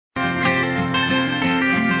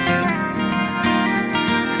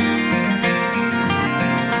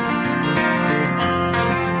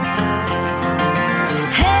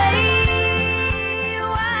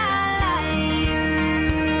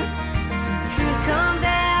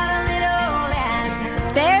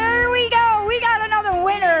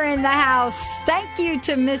house. Thank you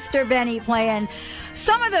to Mr. Benny playing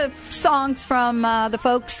some of the songs from the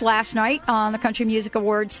folks last night on the Country Music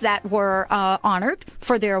Awards that were honored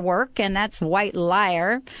for their work, and that's White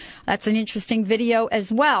Liar. That's an interesting video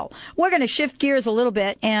as well. We're going to shift gears a little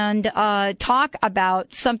bit and talk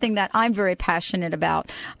about something that I'm very passionate about.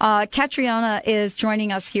 Catriona is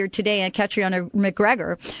joining us here today, and Catriona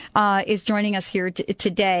MacGregor is joining us here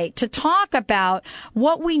today to talk about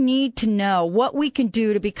what we need to know, what we can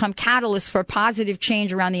do to become catalysts for positive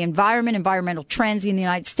change around the environment, environmental trends in the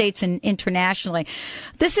United States and internationally.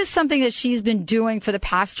 This is something that she's been doing for the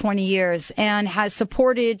past 20 years and has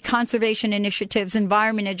supported conservation initiatives,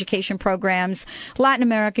 environment education programs, Latin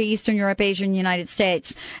America, Eastern Europe, Asia, and the United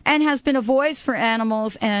States, and has been a voice for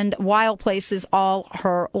animals and wild places all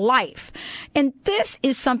her life. And this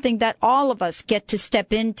is something that all of us get to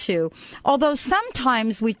step into, although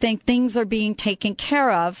sometimes we think things are being taken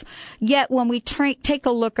care of, yet when we take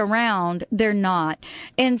a look around, they're not.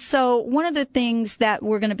 And so one of the things that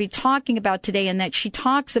we're going to be talking about today and that she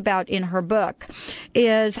talks about in her book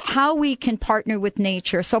is how we can partner with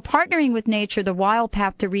nature. So partnering with nature, the wild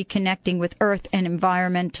path to reconnecting with earth and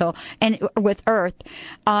environmental and with earth,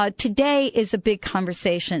 today is a big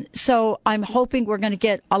conversation. So I'm hoping we're going to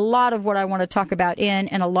get a lot of what I want to talk about in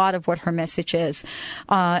and a lot of what her message is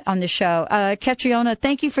on the show. Catriona,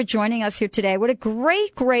 thank you for joining us here today. What a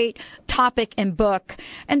great topic and book.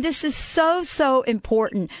 And this is so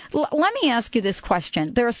important. Let me ask you this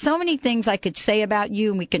question. There are so many things I could say about you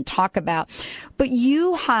and we can talk about, but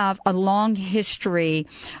you have a long history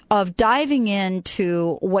of diving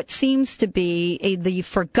into what seems to be the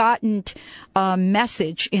forgotten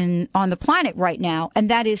message on the planet right now, and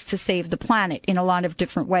that is to save the planet in a lot of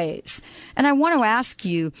different ways. And I want to ask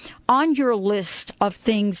you, on your list of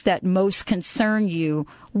things that most concern you,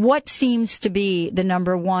 what seems to be the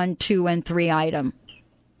number 1, 2, and 3 item?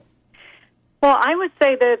 Well, I would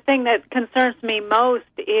say the thing that concerns me most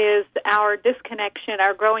is our disconnection,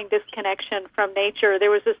 our growing disconnection from nature.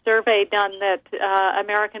 There was a survey done that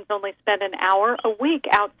Americans only spend an hour a week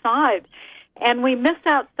outside, and we miss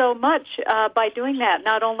out so much by doing that.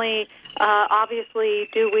 Not only, obviously,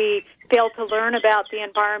 do we fail to learn about the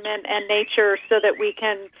environment and nature so that we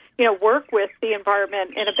can, work with the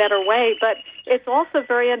environment in a better way, but it's also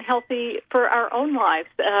very unhealthy for our own lives.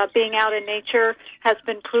 Being out in nature has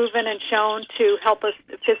been proven and shown to help us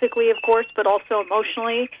physically, of course, but also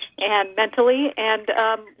emotionally and mentally, and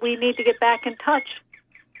we need to get back in touch.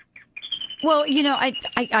 Well, I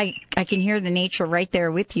can hear the nature right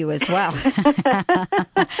there with you as well.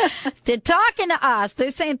 They're talking to us.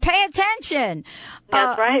 They're saying, pay attention.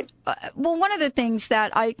 That's right. Well, one of the things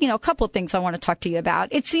that a couple of things I want to talk to you about.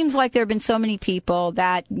 It seems like there have been so many people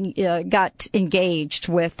that got engaged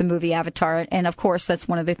with the movie Avatar. And of course, that's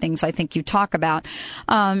one of the things I think you talk about.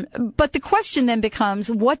 But the question then becomes,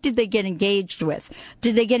 what did they get engaged with?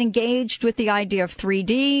 Did they get engaged with the idea of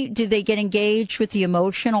 3D? Did they get engaged with the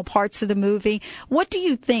emotional parts of the movie? What do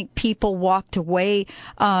you think people walked away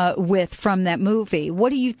with from that movie?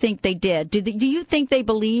 What do you think they did? Do you think they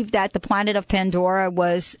believed that the planet of Pandora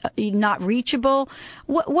was not reachable?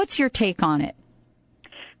 What's your take on it?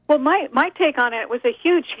 Well, my take on it was a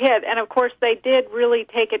huge hit, and of course they did really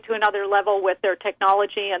take it to another level with their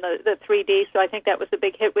technology and the 3D, so I think that was a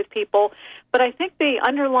big hit with people. But I think the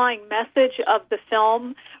underlying message of the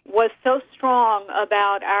film was so strong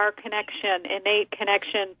about our connection, innate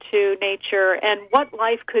connection to nature, and what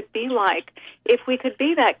life could be like if we could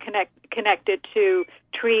be that connected to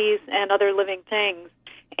trees and other living things.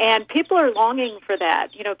 And people are longing for that.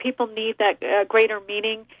 People need that greater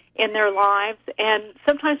meaning in their lives, and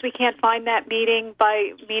sometimes we can't find that meaning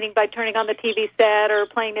by turning on the TV set or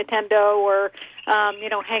playing Nintendo or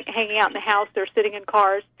hanging out in the house or sitting in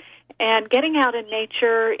cars. And getting out in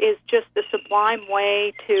nature is just a sublime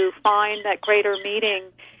way to find that greater meaning.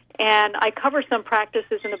 And I cover some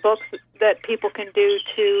practices in the books that people can do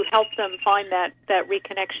to help them find that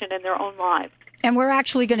reconnection in their own lives. And we're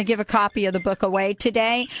actually going to give a copy of the book away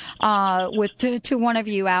today to one of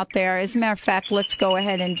you out there. As a matter of fact, let's go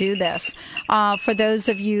ahead and do this. For those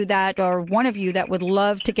of you or one of you that would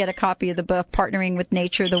love to get a copy of the book, Partnering with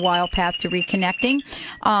Nature, The Wild Path to Reconnecting,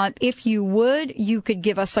 if you would, you could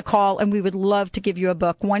give us a call, and we would love to give you a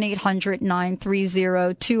book.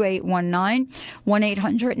 1-800-930-2819.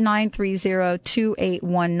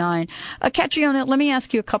 1-800-930-2819. Catriona, let me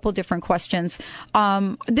ask you a couple different questions.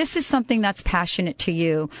 This is something that's passionate to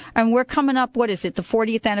you. And we're coming up, the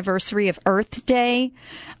 40th anniversary of Earth Day.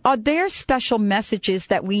 Are there special messages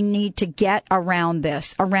that we need to get around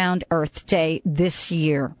Earth Day this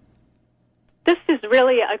year? This is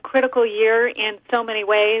really a critical year in so many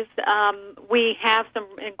ways. We have some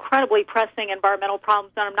incredibly pressing environmental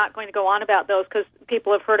problems, and I'm not going to go on about those because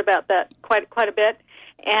people have heard about that quite a bit.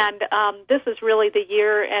 And this is really the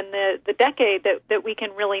year and the decade that we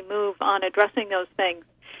can really move on addressing those things.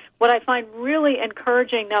 What I find really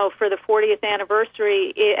encouraging, though, for the 40th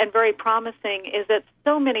anniversary and very promising is that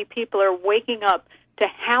so many people are waking up to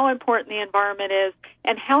how important the environment is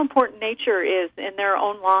and how important nature is in their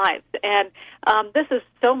own lives. And this is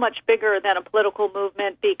so much bigger than a political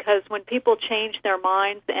movement, because when people change their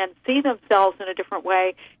minds and see themselves in a different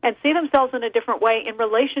way, and see themselves in a different way in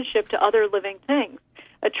relationship to other living things.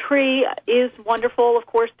 A tree is wonderful, of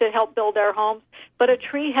course, to help build our homes, but a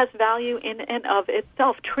tree has value in and of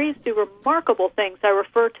itself. Trees do remarkable things. I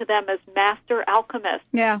refer to them as master alchemists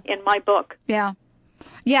in my book. Yeah.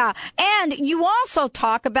 Yeah, and you also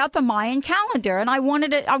talk about the Mayan calendar, and I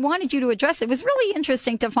wanted you to address it. It was really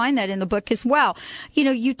interesting to find that in the book as well. You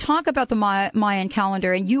know, you talk about the Mayan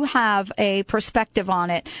calendar, and you have a perspective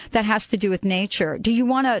on it that has to do with nature. Do you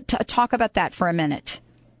want to talk about that for a minute?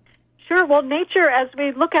 Sure. Well, nature, as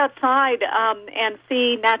we look outside and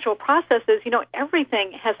see natural processes, you know,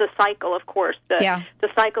 everything has a cycle, of course. The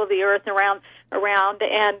cycle of the earth around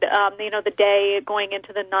and, you know, the day going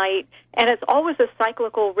into the night. And it's always a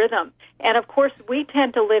cyclical rhythm. And, of course, we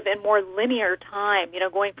tend to live in more linear time, you know,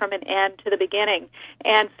 going from an end to the beginning.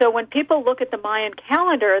 And so when people look at the Mayan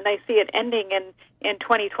calendar and they see it ending in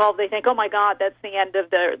 2012, they think, oh, my God, that's the end of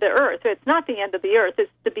the earth. It's not the end of the earth.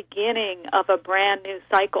 It's the beginning of a brand new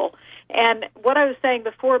cycle. And what I was saying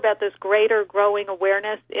before about this greater growing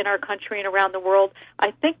awareness in our country and around the world,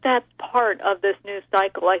 I think that's part of this new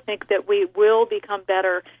cycle. I think that we will become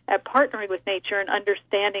better at partnering with nature and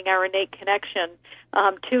understanding our innate connection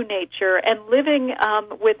to nature and living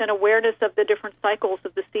with an awareness of the different cycles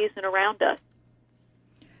of the season around us.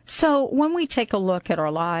 So when we take a look at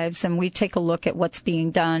our lives and we take a look at what's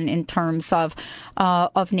being done in terms of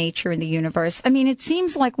nature and the universe, I mean, it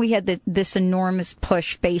seems like we had this enormous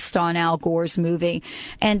push based on Al Gore's movie,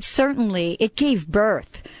 and certainly it gave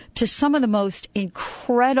birth to some of the most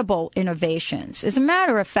incredible innovations. As a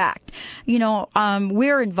matter of fact, you know,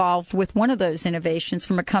 we're involved with one of those innovations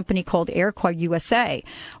from a company called Airquad USA,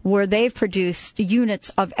 where they've produced units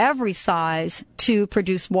of every size to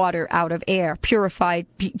produce water out of air, purified,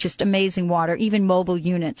 just amazing water, even mobile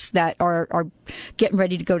units that are getting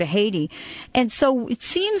ready to go to Haiti. And so it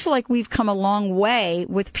seems like we've come a long way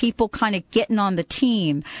with people kind of getting on the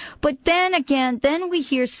team. But then again, then we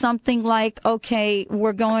hear something like, okay,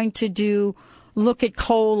 we're going to look at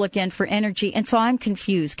coal again for energy. And so I'm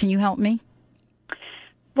confused. Can you help me?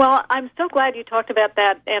 Well, I'm so glad you talked about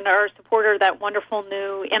that and are a supporter of that wonderful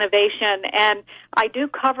new innovation. And I do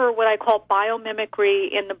cover what I call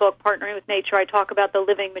biomimicry in the book, Partnering with Nature. I talk about the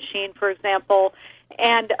living machine, for example.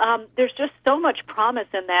 And there's just so much promise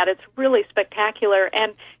in that. It's really spectacular.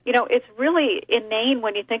 And, you know, it's really inane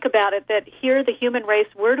when you think about it that here, the human race,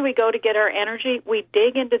 where do we go to get our energy? We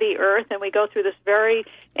dig into the earth and we go through this very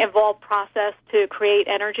involved process to create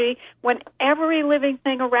energy when every living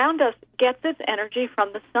thing around us gets its energy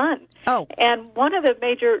from the sun. Oh. And one of the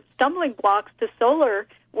major stumbling blocks to solar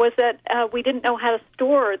was that we didn't know how to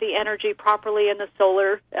store the energy properly in the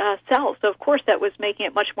solar cell. So, of course, that was making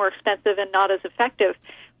it much more expensive and not as effective.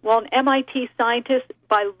 Well, an MIT scientist,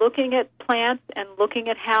 by looking at plants and looking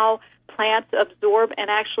at how plants absorb and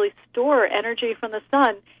actually store energy from the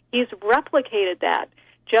sun, he's replicated that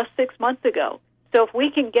just 6 months ago. So if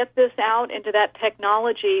we can get this out into that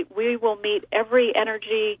technology, we will meet every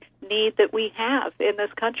energy need that we have in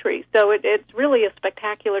this country. So it's really a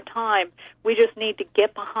spectacular time. We just need to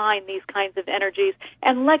get behind these kinds of energies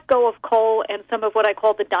and let go of coal and some of what I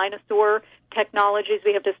call the dinosaur technologies.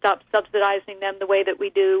 We have to stop subsidizing them the way that we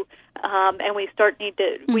do, and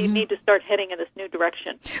we need to start heading in this new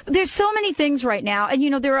direction. There's so many things right now, and you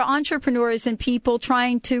know there are entrepreneurs and people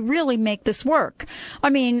trying to really make this work. I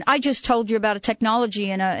mean, I just told you about a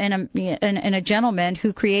technology and a gentleman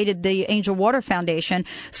who created the Angel Water Foundation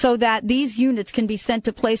so that these units can be sent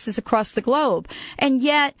to places across the globe, and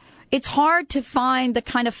yet it's hard to find the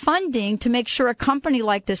kind of funding to make sure a company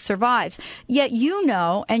like this survives. Yet you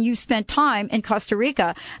know, and you spent time in Costa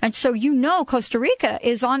Rica, and so you know Costa Rica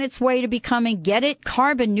is on its way to becoming,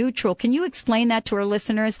 carbon neutral. Can you explain that to our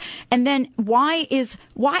listeners? And then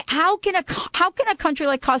how can a country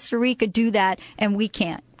like Costa Rica do that and we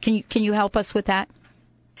can't? Can you help us with that?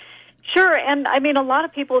 Sure, and I mean, a lot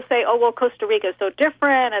of people say, oh, well, Costa Rica is so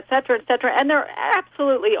different, et cetera, and there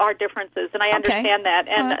absolutely are differences, and I understand that,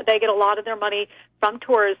 and they get a lot of their money from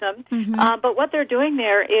tourism, but what they're doing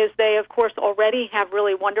there is they, of course, already have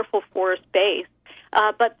really wonderful forest base.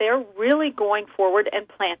 but they're really going forward and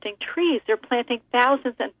planting trees. They're planting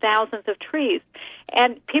thousands and thousands of trees.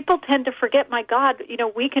 And people tend to forget, my God,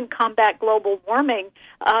 we can combat global warming.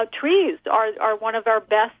 Trees are one of our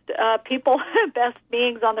best best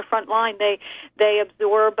beings on the front line. They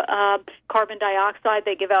absorb carbon dioxide.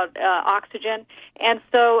 They give out oxygen. And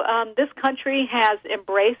so this country has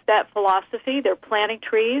embraced that philosophy. They're planting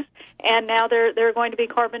trees, and now they're going to be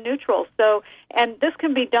carbon neutral. So, and this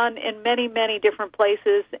can be done in many, many different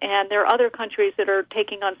places, and there are other countries that are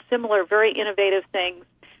taking on similar, very innovative things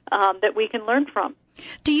that we can learn from.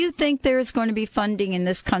 Do you think there's going to be funding in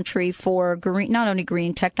this country for green, not only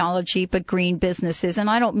green technology, but green businesses? And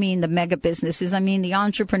I don't mean the mega businesses. I mean the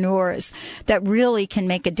entrepreneurs that really can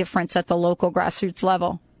make a difference at the local grassroots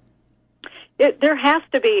level. There has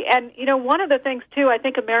to be. And, one of the things, too, I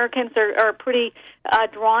think Americans are pretty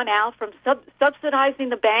drawn out from subsidizing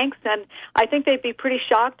the banks, and I think they'd be pretty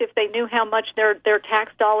shocked if they knew how much their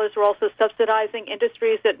tax dollars were also subsidizing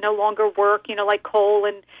industries that no longer work, like coal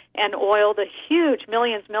and oil, the huge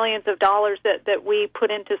millions of dollars that we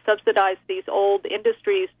put in to subsidize these old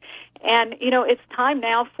industries. And, it's time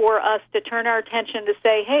now for us to turn our attention to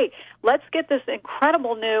say, hey, let's get this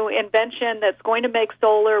incredible new invention that's going to make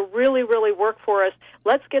solar really, really work for us.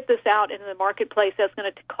 Let's get this out into the marketplace. That's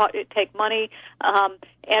going to take money. And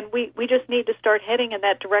we just need to start heading in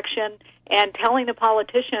that direction and telling the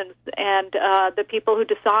politicians and the people who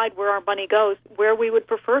decide where our money goes, where we would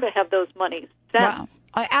prefer to have those monies spent. Wow.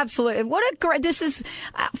 Absolutely. What a great, this is,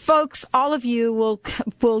 folks, all of you will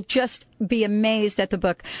just be amazed at the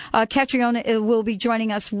book. Catriona will be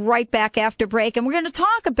joining us right back after break, and we're going to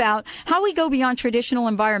talk about how we go beyond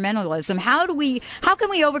traditional environmentalism. How can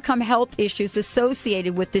we overcome health issues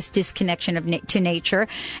associated with this disconnection to nature,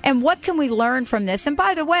 and what can we learn from this? And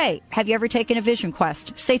by the way, have you ever taken a vision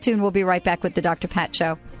quest? Stay tuned. We'll be right back with the Dr. Pat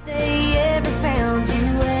Show. If they ever found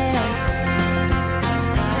you well,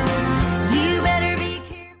 you better be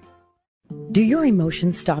careful. Do your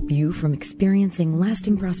emotions stop you from experiencing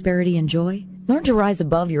lasting prosperity and joy? Learn to rise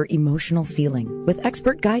above your emotional ceiling with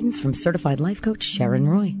expert guidance from certified life coach Sharon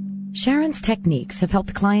Roy. Sharon's techniques have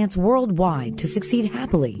helped clients worldwide to succeed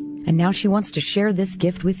happily, and now she wants to share this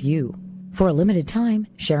gift with you. For a limited time,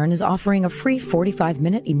 Sharon is offering a free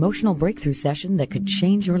 45-minute emotional breakthrough session that could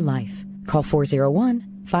change your life. Call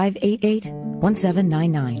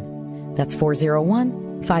 401-588-1799. That's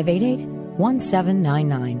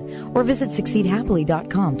 401-588-1799. Or visit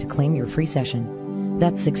succeedhappily.com to claim your free session.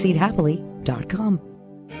 That's succeedhappily.com.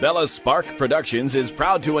 Bella Spark Productions is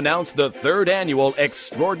proud to announce the 3rd annual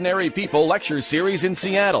Extraordinary People Lecture Series in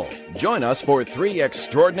Seattle. Join us for 3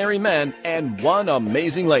 extraordinary men and 1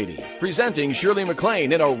 amazing lady. Presenting Shirley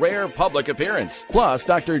MacLaine in a rare public appearance. Plus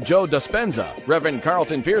Dr. Joe Dispenza, Reverend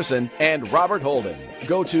Carlton Pearson, and Robert Holden.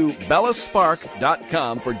 Go to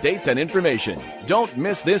bellaspark.com for dates and information. Don't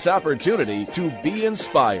miss this opportunity to be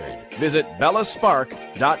inspired. Visit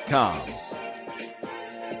bellaspark.com.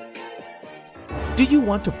 Do you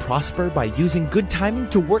want to prosper by using good timing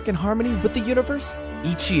to work in harmony with the universe?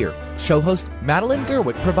 Each year, show host Madeline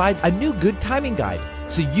Gerwick provides a new good timing guide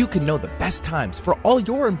so you can know the best times for all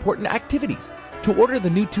your important activities. To order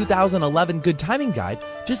the new 2011 Good Timing Guide,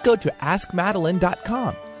 just go to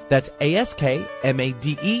askmadeline.com. That's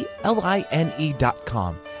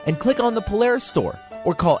AskMadeline.com and click on the Polaris store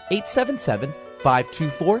or call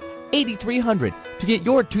 877-524-8300 to get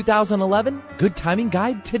your 2011 Good Timing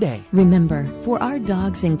Guide today. Remember, for our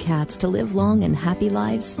dogs and cats to live long and happy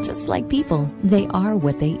lives, just like people, they are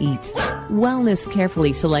what they eat. Wellness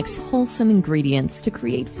carefully selects wholesome ingredients to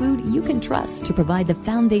create food you can trust to provide the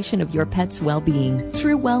foundation of your pet's well-being.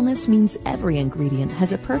 True wellness means every ingredient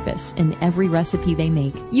has a purpose in every recipe they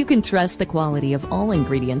make. You can trust the quality of all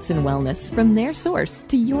ingredients in wellness from their source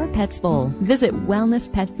to your pet's bowl. Visit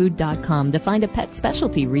wellnesspetfood.com to find a pet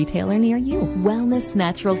specialty retailer near you. Wellness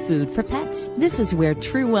natural food for pets. This is where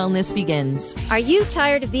true wellness begins. Are you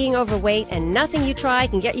tired of being overweight and nothing you try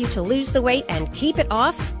can get you to lose the weight and keep it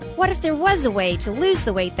off? What if there was a way to lose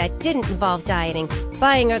the weight that didn't involve dieting,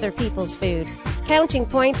 buying other people's food, counting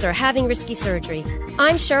points, or having risky surgery?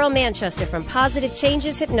 I'm Cheryl Manchester from Positive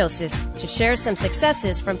Changes Hypnosis to share some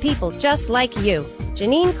successes from people just like you.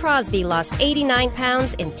 Janine Crosby lost 89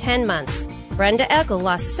 pounds in 10 months. Brenda Eckel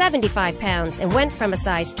lost 75 pounds and went from a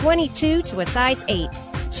size 22 to a size 8.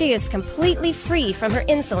 She is completely free from her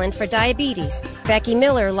insulin for diabetes. Becky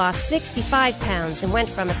Miller lost 65 pounds and went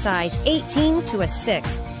from a size 18 to a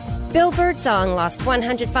 6. Bill Birdsong lost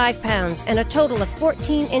 105 pounds and a total of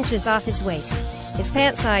 14 inches off his waist. His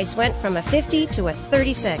pant size went from a 50 to a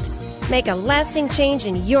 36. Make a lasting change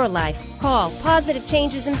in your life. Call Positive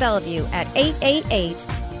Changes in Bellevue at 888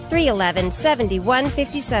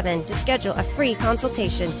 888-311-7157 to schedule a free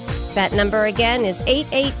consultation. That number again is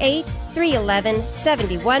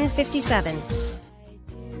 888-311-7157.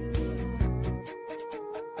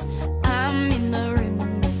 I'm in the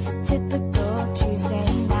room, it's a typical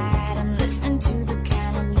Tuesday night. I'm listening to the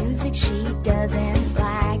kind of music she doesn't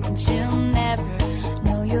like, and she'll never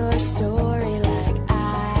know your story like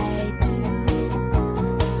I do.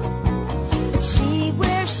 But she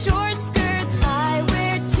wears short skirts, I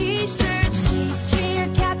wear t-shirts. She's cheer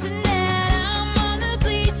captain and I'm on the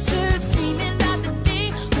bleachers, screaming about the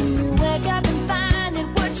day when you wake up and find that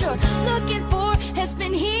what you're looking for has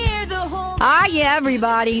been here the whole time. Ah, yeah,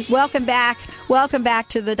 everybody. Welcome back. Welcome back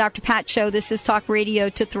to the Dr. Pat Show. This is Talk Radio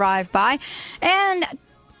to Thrive By. And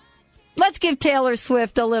let's give Taylor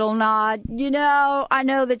Swift a little nod. You know, I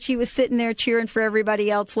know that she was sitting there cheering for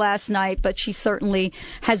everybody else last night, but she certainly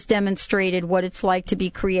has demonstrated what it's like to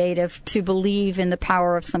be creative, to believe in the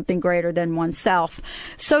power of something greater than oneself.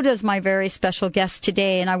 So does my very special guest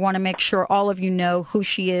today, and I want to make sure all of you know who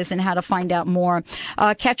she is and how to find out more.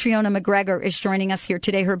 Catriona MacGregor is joining us here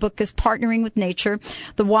today. Her book is Partnering with Nature,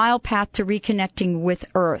 The Wild Path to Reconnecting with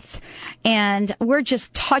Earth. And we're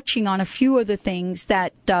just touching on a few of the things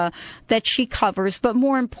that she covers, but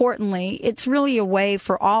more importantly, it's really a way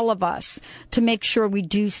for all of us to make sure we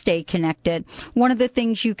do stay connected. One of the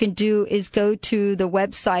things you can do is go to the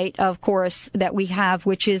website, of course, that we have,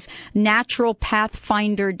 which is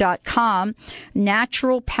naturalpathfinder.com,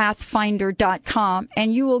 naturalpathfinder.com,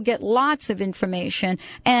 and you will get lots of information,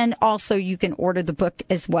 and also you can order the book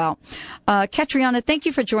as well. Catriona, thank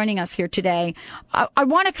you for joining us here today. I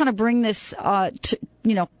want to kind of bring this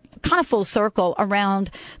kind of full circle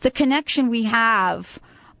around the connection we have,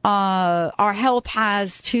 our health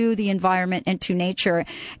has to the environment and to nature.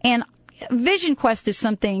 And Vision Quest is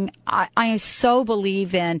something I so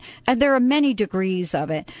believe in, and there are many degrees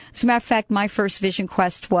of it. As a matter of fact, my first Vision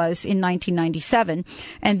Quest was in 1997,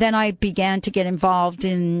 and then I began to get involved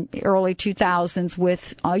in early 2000s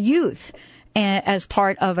with youth, as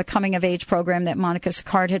part of a coming-of-age program that Monica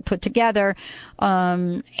Sicard had put together.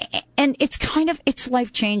 And it's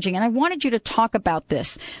life-changing. And I wanted you to talk about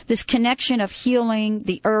this connection of healing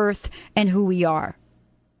the earth and who we are.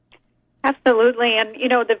 Absolutely. And,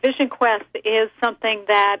 the Vision Quest is something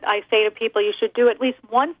that I say to people you should do at least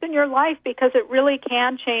once in your life, because it really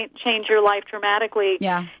can change your life dramatically.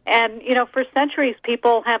 Yeah. And, for centuries,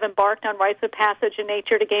 people have embarked on rites of passage in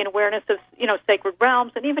nature to gain awareness of, sacred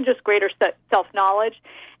realms and even just greater self-knowledge.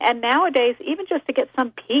 And nowadays, even just to get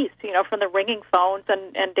some peace, from the ringing phones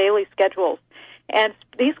and daily schedules. And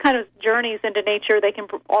these kind of journeys into nature, they can,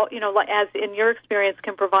 as in your experience,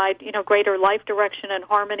 can provide, greater life direction and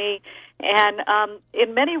harmony. And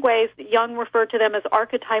in many ways, Jung referred to them as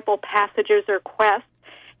archetypal passages or quests.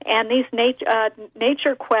 And these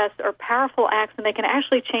nature quests are powerful acts, and they can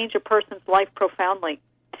actually change a person's life profoundly.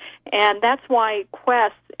 And that's why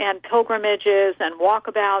quests and pilgrimages and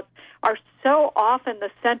walkabouts are so often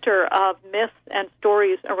the center of myths and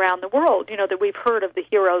stories around the world, that we've heard of the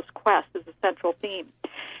hero's quest as a central theme.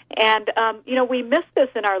 And, we miss this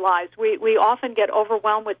in our lives. We often get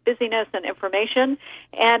overwhelmed with busyness and information.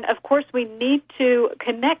 And, of course, we need to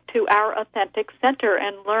connect to our authentic center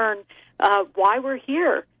and learn why we're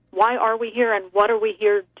here. Why are we here, and what are we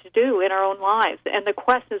here to do in our own lives? And the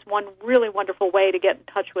quest is one really wonderful way to get in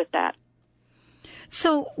touch with that.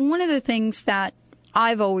 So one of the things that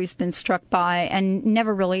I've always been struck by and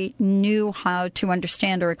never really knew how to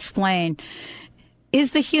understand or explain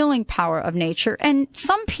is the healing power of nature. And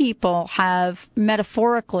some people have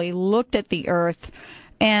metaphorically looked at the earth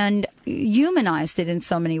and humanized it in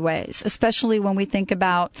so many ways, especially when we think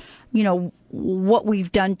about, what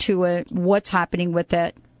we've done to it, what's happening with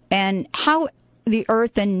it, and how the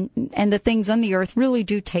earth and the things on the earth really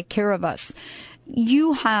do take care of us.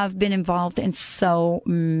 You have been involved in so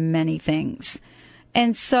many things.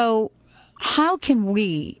 And so how can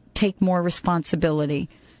we take more responsibility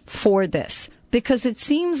for this? Because it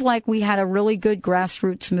seems like we had a really good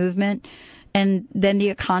grassroots movement, and then the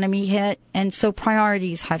economy hit, and so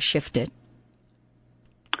priorities have shifted.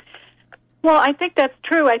 Well, I think that's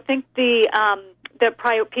true. I think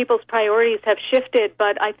people's priorities have shifted,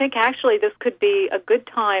 but I think actually this could be a good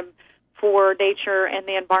time for nature and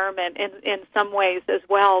the environment in some ways as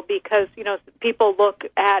well, because, people look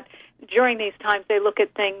at, during these times, they look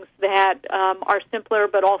at things that are simpler,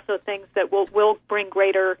 but also things that will bring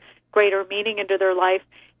greater meaning into their life.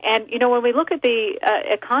 And, when we look at the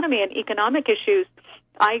economy and economic issues,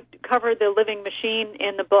 I cover the living machine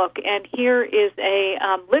in the book, and here is a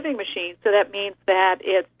living machine. So that means that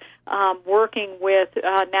it's working with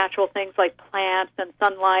natural things like plants and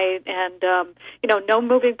sunlight and, no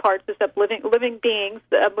moving parts except living beings,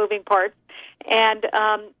 moving parts. And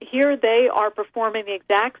here they are performing the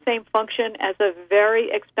exact same function as a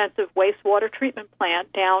very expensive wastewater treatment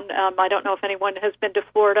plant down, I don't know if anyone has been to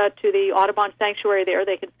Florida to the Audubon Sanctuary there.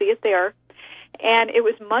 They can see it there. And it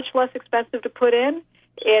was much less expensive to put in.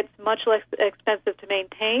 It's much less expensive to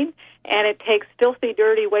maintain, and it takes filthy,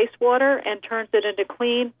 dirty wastewater and turns it into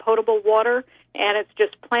clean, potable water, and it's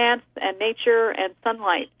just plants and nature and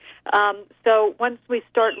sunlight. So once we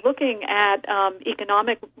start looking at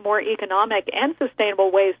more economic and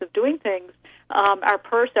sustainable ways of doing things, our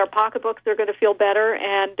pocketbooks are going to feel better,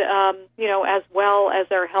 and as well as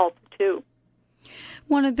our health too.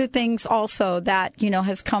 One of the things also that,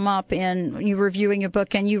 has come up in you reviewing your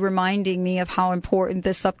book and you reminding me of how important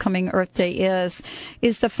this upcoming Earth Day is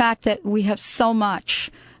the fact that we have so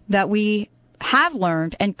much that we have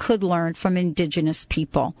learned and could learn from indigenous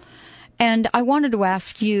people. And I wanted to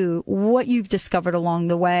ask you what you've discovered along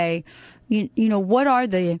the way. What are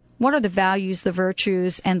the values, the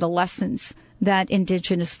virtues, and the lessons that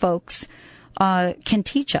indigenous folks can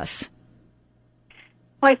teach us?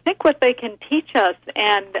 Well, I think what they can teach us,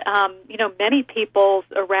 and many peoples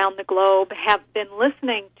around the globe have been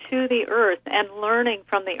listening to the earth and learning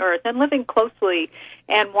from the earth and living closely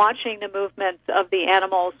and watching the movements of the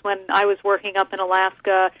animals. When I was working up in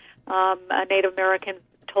Alaska, a Native American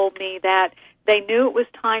told me that they knew it was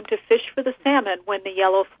time to fish for the salmon when the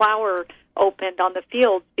yellow flower opened on the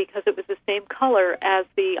fields because it was the same color as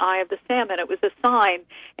the eye of the salmon. It was a sign,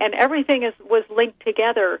 and everything was linked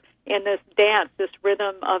together in this dance, this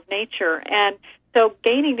rhythm of nature. And so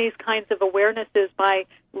gaining these kinds of awarenesses by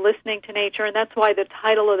listening to nature, and that's why the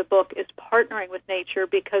title of the book is Partnering with Nature,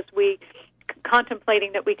 because we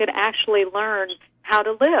contemplating that we could actually learn how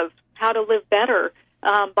to live better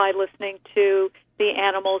by listening to the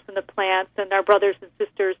animals and the plants and our brothers and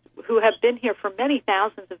sisters who have been here for many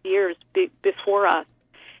thousands of years before us.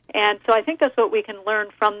 And so I think that's what we can learn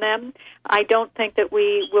from them. I don't think that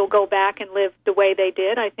we will go back and live the way they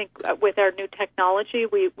did. I think with our new technology,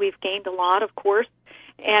 we've gained a lot, of course,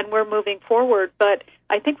 and we're moving forward. But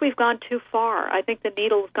I think we've gone too far. I think the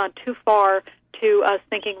needle has gone too far to us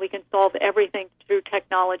thinking we can solve everything through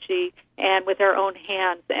technology and with our own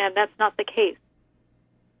hands, and that's not the case.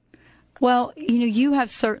 Well, you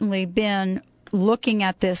have certainly been looking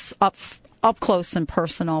at this up close and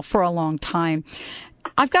personal for a long time.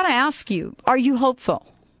 I've got to ask you, are you hopeful?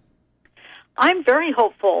 I'm very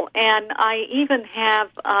hopeful, and I even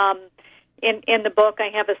have, in the book, I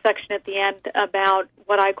have a section at the end about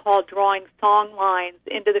what I call drawing song lines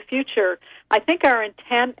into the future. I think our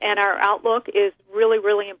intent and our outlook is really,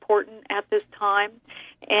 really important at this time,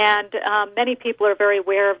 and many people are very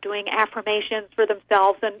aware of doing affirmations for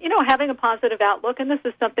themselves and, having a positive outlook, and this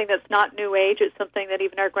is something that's not new age. It's something that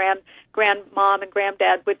even our grandmom and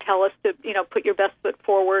granddad would tell us to, put your best foot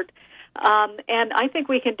forward. And I think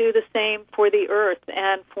we can do the same for the earth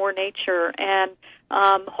and for nature and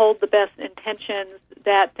hold the best intentions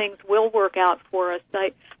that things will work out for us.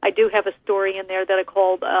 I do have a story in there that I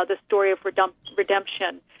called the story of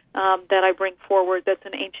redemption that I bring forward. That's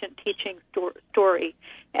an ancient teaching story.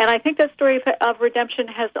 And I think that story of redemption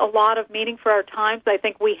has a lot of meaning for our times. I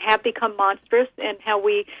think we have become monstrous in how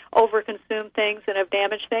we overconsume things and have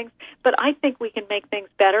damaged things. But I think we can make things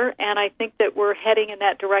better, and I think that we're heading in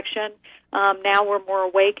that direction. Now we're more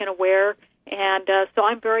awake and aware, and so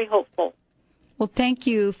I'm very hopeful. Well, thank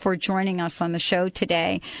you for joining us on the show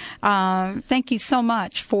today. Thank you so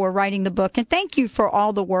much for writing the book, and thank you for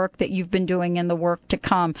all the work that you've been doing and the work to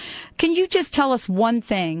come. Can you just tell us one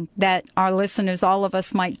thing that our listeners, all of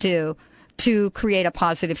us, might do to create a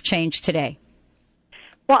positive change today?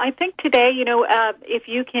 Well, I think today, if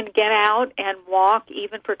you can get out and walk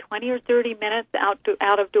even for 20 or 30 minutes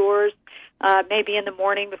out of doors, maybe in the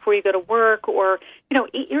morning before you go to work, or,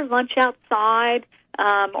 eat your lunch outside,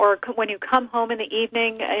 or when you come home in the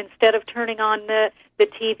evening, instead of turning on the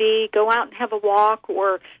TV, go out and have a walk,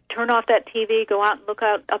 or turn off that TV, go out and look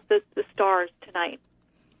up the stars tonight.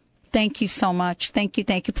 Thank you so much. Thank you.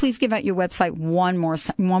 Please give out your website one more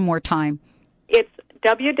time. It's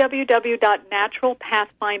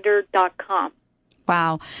www.naturalpathfinder.com.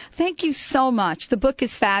 Wow. Thank you so much. The book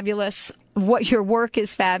is fabulous. Your work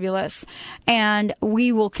is fabulous, and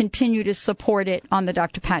we will continue to support it on the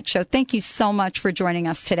Dr. Pat Show. Thank you so much for joining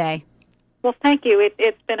us today. Well, thank you.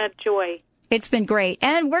 It's been a joy. It's been great,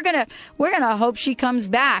 and we're gonna hope she comes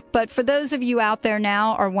back. But for those of you out there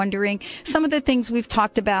now are wondering, some of the things we've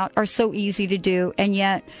talked about are so easy to do, and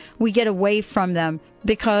yet we get away from them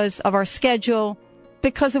because of our schedule,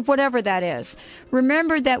 because of whatever that is.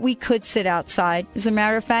 Remember that we could sit outside. As a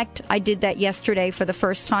matter of fact, I did that yesterday for the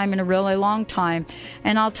first time in a really long time.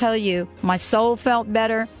 And I'll tell you, my soul felt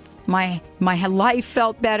better. My life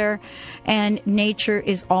felt better. And nature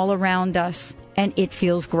is all around us. And it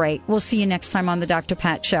feels great. We'll see you next time on the Dr.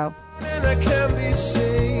 Pat Show. And I can't be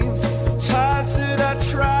saved.